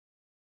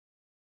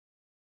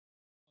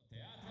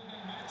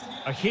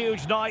A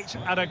huge night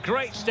at a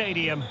great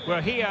stadium. We're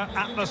here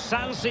at the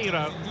San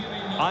Siro.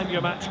 I'm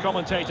your match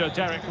commentator,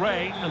 Derek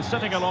Ray, and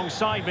sitting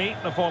alongside me,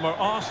 the former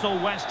Arsenal,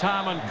 West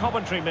Ham and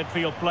Coventry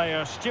midfield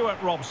player,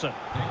 Stuart Robson.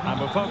 And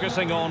we're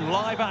focusing on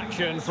live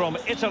action from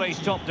Italy's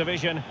top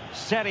division,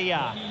 Serie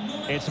A.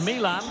 It's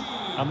Milan,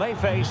 and they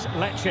face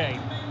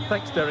Lecce.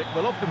 Thanks, Derek.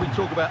 Well, often we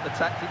talk about the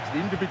tactics, the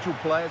individual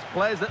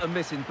players that are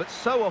missing, but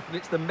so often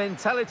it's the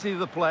mentality of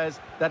the players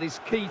that is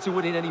key to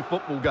winning any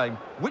football game.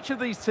 Which of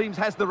these teams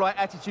has the right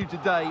attitude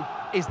today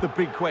is the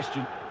big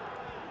question.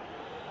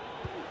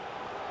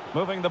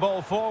 Moving the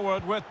ball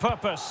forward with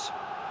purpose.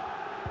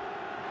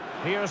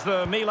 Here's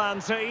the Milan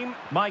team.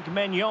 Mike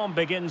Maignan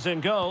begins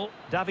in goal.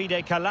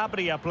 Davide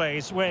Calabria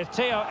plays with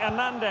Theo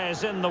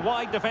Hernandez in the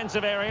wide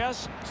defensive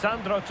areas.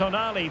 Sandro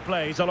Tonali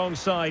plays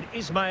alongside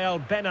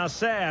Ismael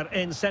Benacer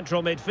in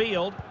central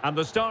midfield. And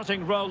the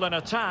starting role in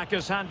attack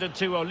is handed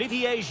to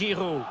Olivier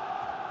Giroud.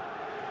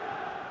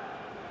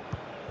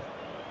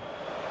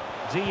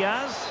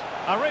 Diaz,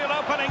 a real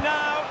opening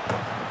now.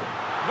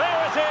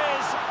 There it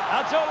is.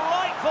 A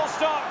delightful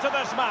start to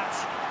this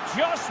match.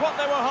 Just what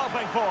they were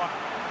hoping for.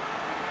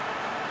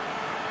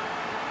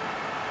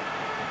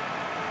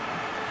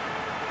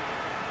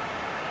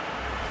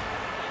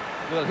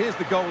 Well, here's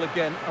the goal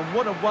again, and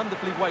what a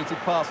wonderfully weighted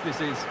pass this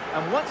is.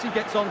 And once he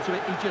gets onto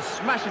it, he just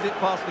smashes it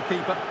past the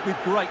keeper with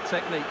great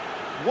technique.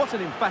 What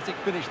an emphatic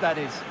finish that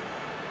is.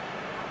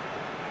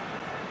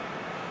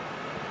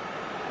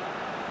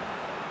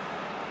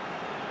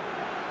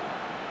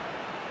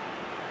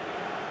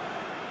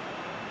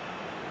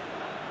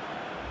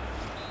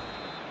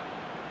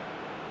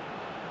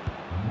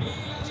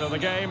 So the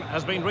game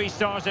has been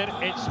restarted.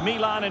 It's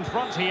Milan in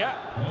front here.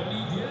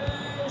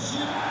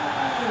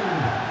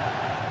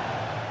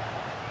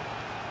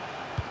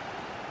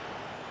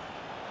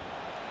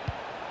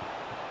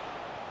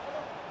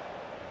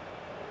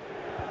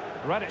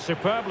 Read it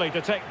superbly to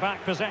take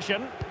back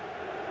possession.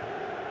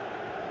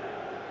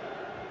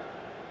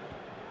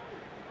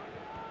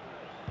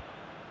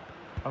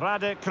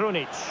 Rade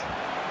Krunic.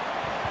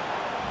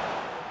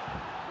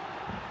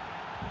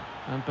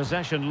 And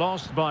possession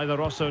lost by the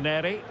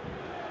Rossoneri.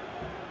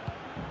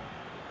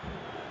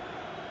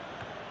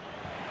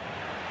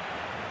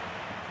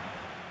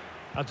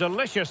 A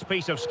delicious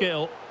piece of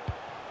skill.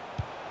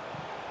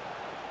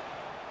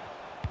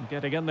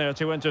 Getting in there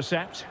to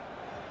intercept.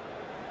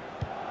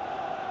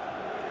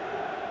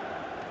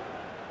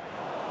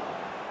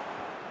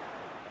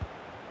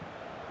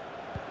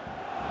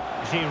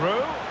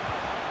 Giroud.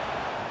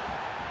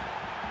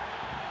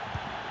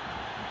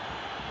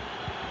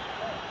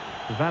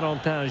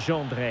 Valentin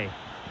Gendré.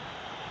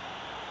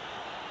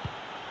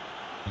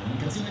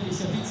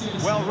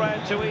 Well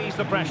read to ease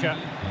the pressure.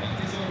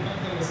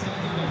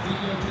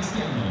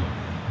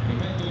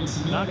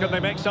 Now can they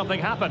make something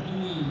happen?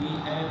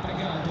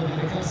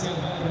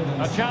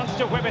 A chance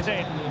to whip it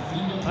in.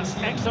 That's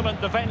excellent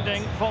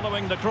defending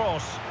following the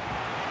cross.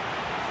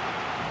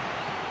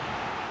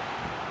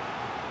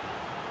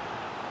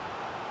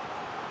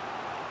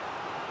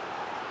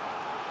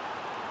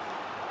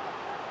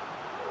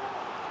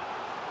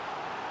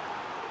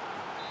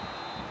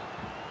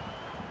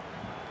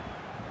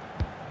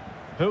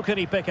 Who can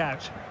he pick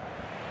out?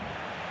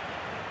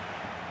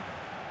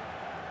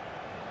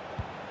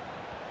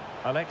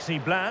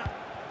 Alexis Blanc.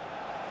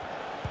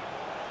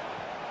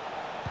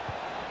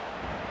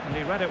 And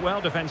he read it well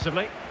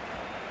defensively.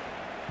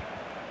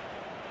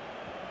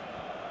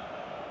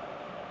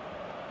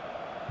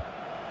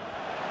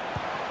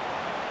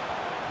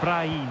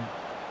 Brahim.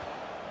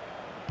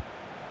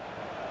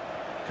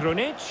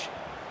 Krunic.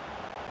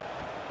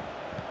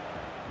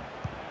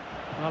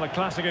 Well, a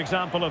classic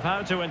example of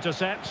how to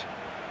intercept.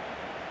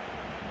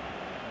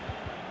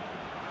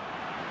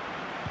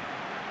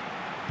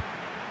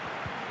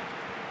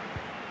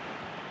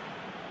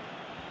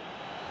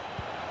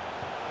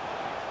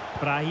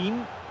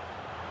 Brahim.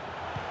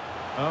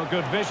 Oh,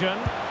 good vision.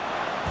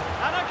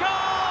 And a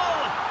goal!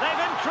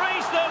 They've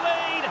increased their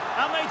lead,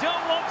 and they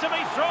don't want to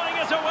be throwing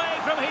it away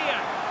from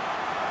here.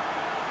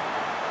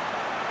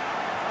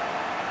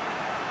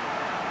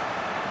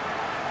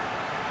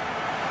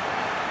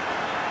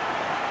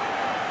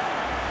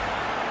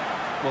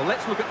 Well,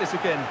 let's look at this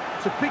again.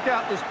 To pick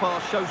out this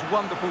pass shows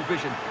wonderful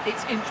vision.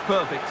 It's inch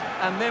perfect,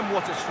 and then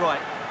what a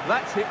strike.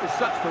 That's hit with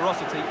such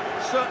ferocity.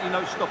 Certainly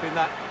no stopping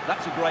that.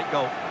 That's a great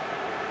goal.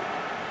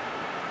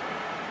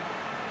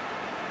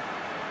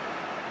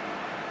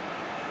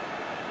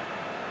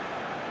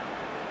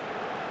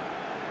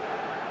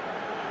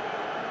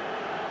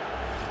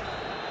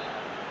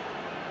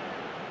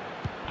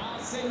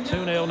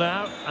 Two 2-0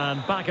 now,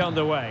 and back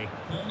underway.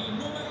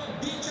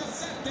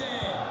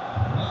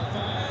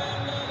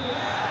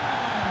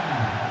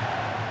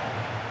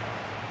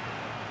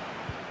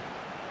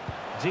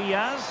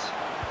 Diaz.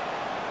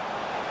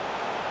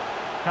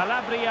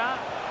 Calabria.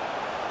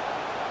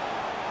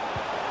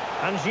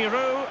 And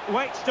Giroud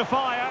waits to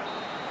fire.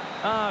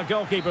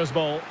 Goalkeeper's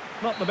ball.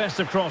 Not the best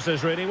of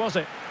crosses, really, was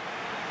it?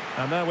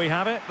 And there we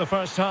have it. The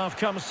first half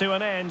comes to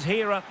an end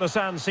here at the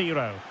San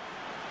Siro.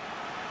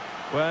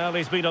 Well,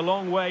 he's been a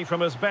long way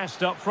from his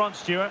best up front,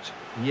 Stuart.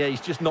 Yeah, he's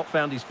just not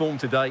found his form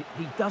today.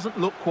 He doesn't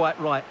look quite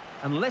right.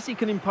 Unless he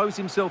can impose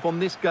himself on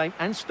this game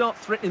and start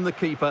threatening the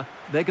keeper,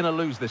 they're going to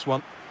lose this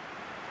one.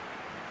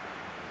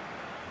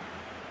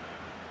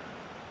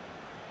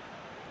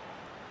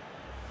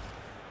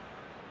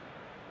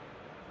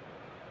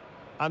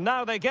 And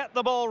now they get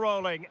the ball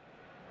rolling.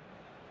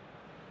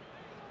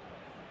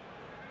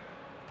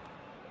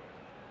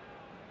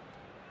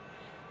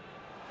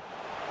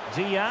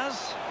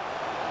 Diaz.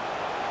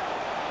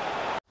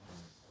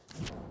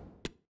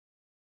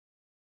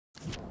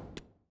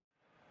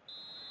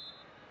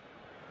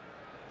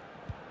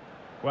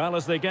 Well,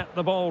 as they get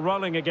the ball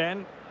rolling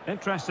again,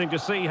 interesting to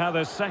see how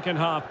the second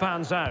half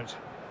pans out.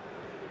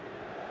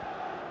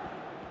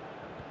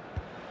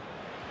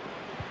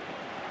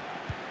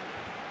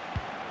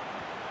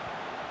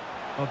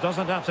 Well,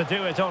 doesn't have to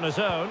do it on his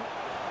own.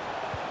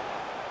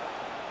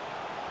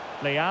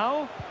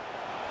 Leao.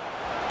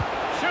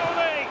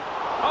 Surely!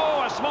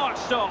 Oh, a smart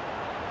stop.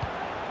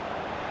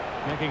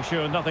 Making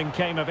sure nothing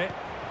came of it.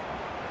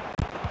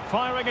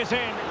 Firing it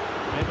in.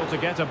 Able to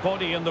get a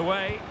body in the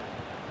way.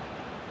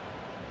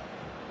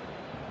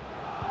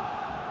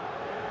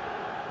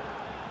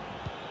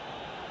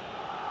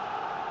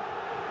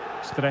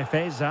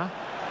 Strefeza.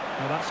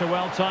 Well, that's a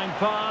well-timed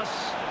pass.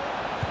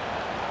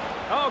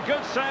 Oh,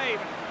 good save.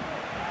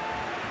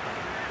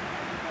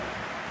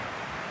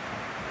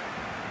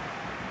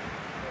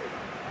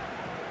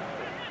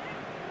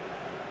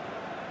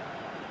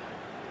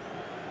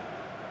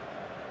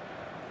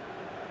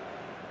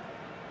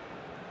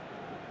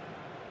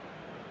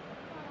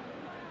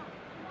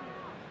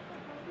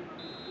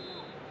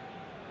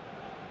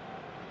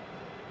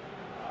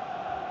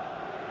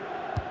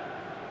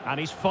 And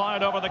he's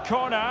fired over the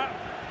corner.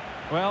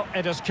 Well,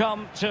 it has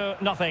come to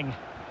nothing.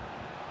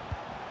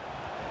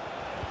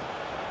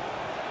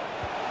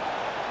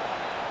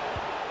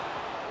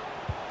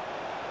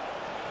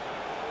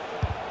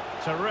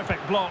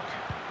 Terrific block.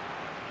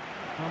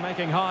 Well,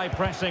 making high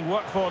pressing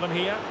work for them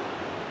here.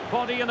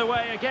 Body in the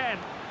way again.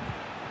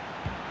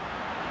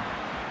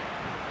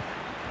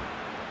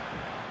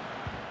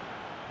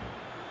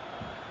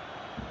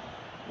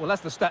 Well,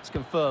 as the stats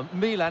confirm,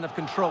 Milan have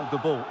controlled the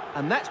ball,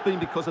 and that's been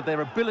because of their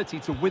ability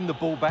to win the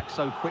ball back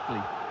so quickly.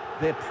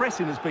 Their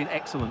pressing has been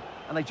excellent,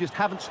 and they just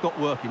haven't stopped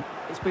working.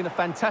 It's been a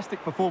fantastic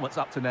performance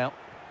up to now.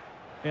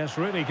 Yes,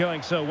 really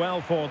going so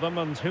well for them,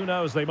 and who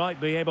knows, they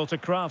might be able to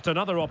craft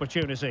another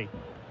opportunity.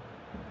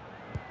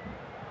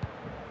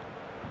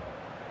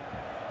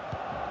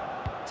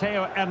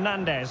 Theo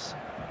Hernandez.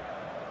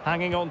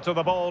 Hanging on to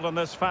the ball in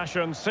this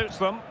fashion suits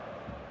them.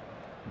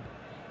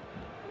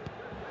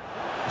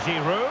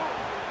 Giroud.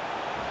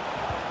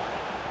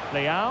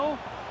 Leao.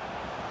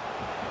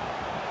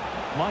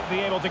 Might be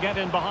able to get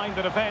in behind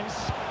the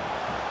defence.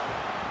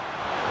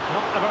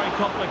 Not a very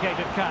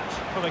complicated catch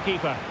for the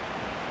keeper.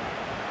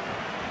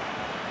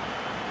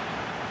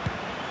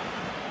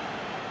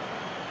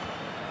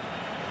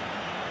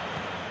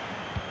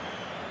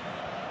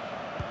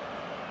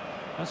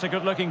 That's a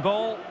good-looking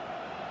ball.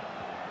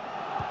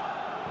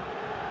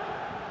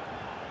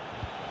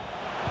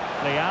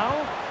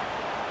 Leao.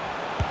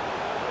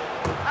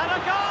 And a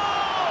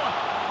goal!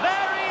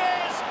 There he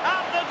is,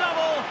 at the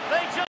double.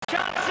 They just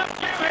can't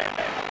subdue him.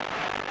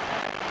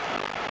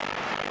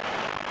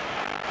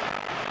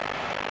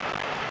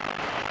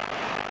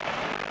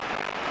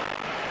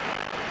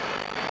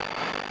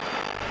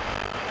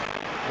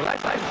 Well, as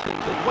you see,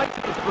 the weight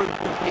of the through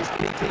ball is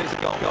key to this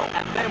goal.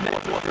 And then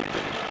what a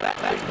finish.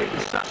 That's been hit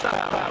with such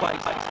power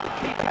pace. The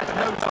keeper has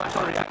no time to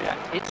react.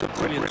 It's a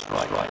brilliant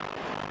strike.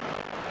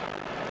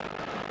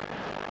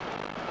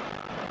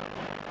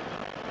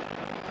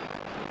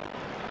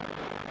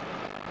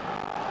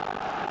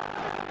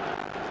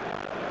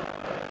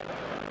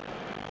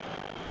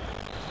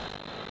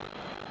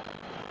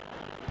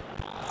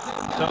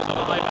 So the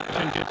live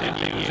action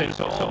continues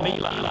until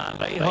Milan.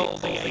 They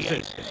hold the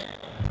aces.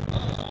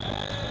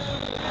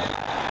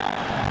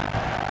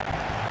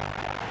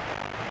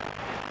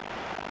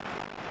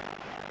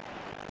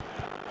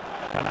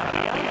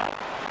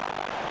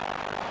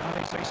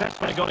 They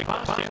successfully got it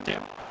past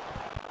him.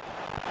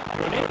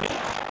 Grunic.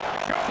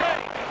 Okay.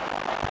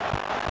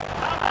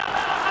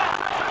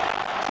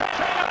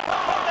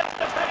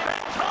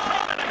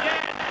 Time and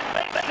again.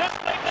 They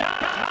simply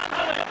can't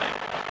handle it.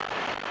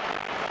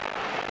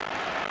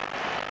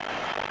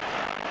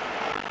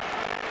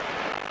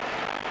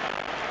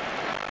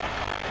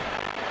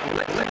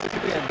 Let's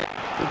again.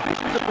 The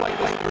vision to play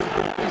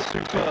through is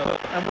superb,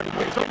 and when he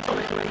gets onto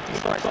it, he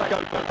decides to go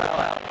for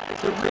power.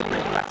 It's a really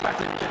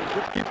mathematic finish,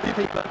 which gives the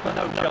keeper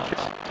no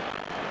chance.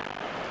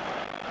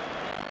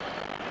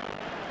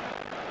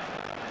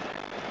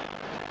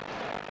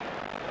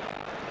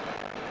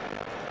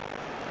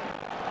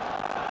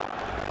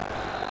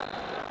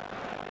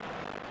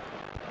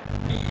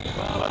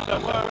 Well, if there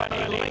were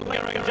any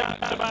lingering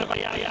doubts about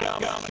the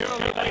outcome,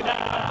 surely they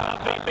now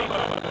have been beaten.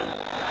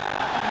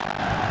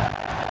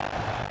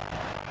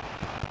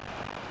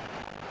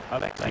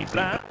 Alexis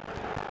Blair.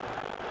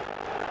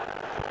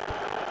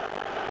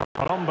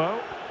 Colombo.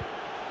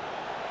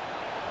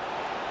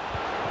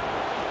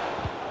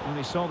 And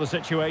he saw the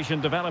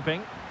situation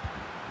developing.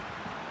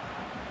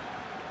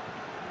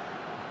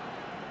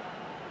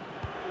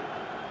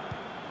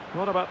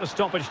 What about the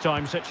stoppage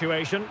time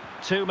situation?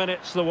 2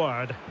 minutes the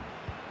word.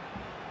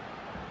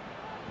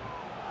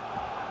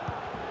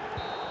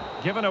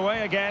 Given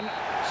away again.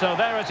 So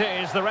there it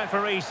is. The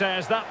referee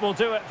says that will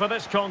do it for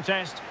this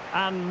contest.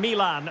 And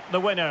Milan, the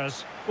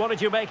winners. What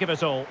did you make of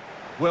it all?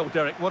 Well,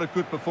 Derek, what a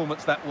good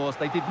performance that was.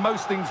 They did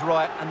most things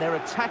right, and their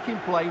attacking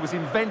play was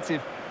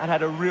inventive and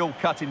had a real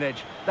cutting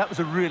edge. That was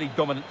a really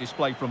dominant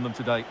display from them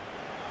today.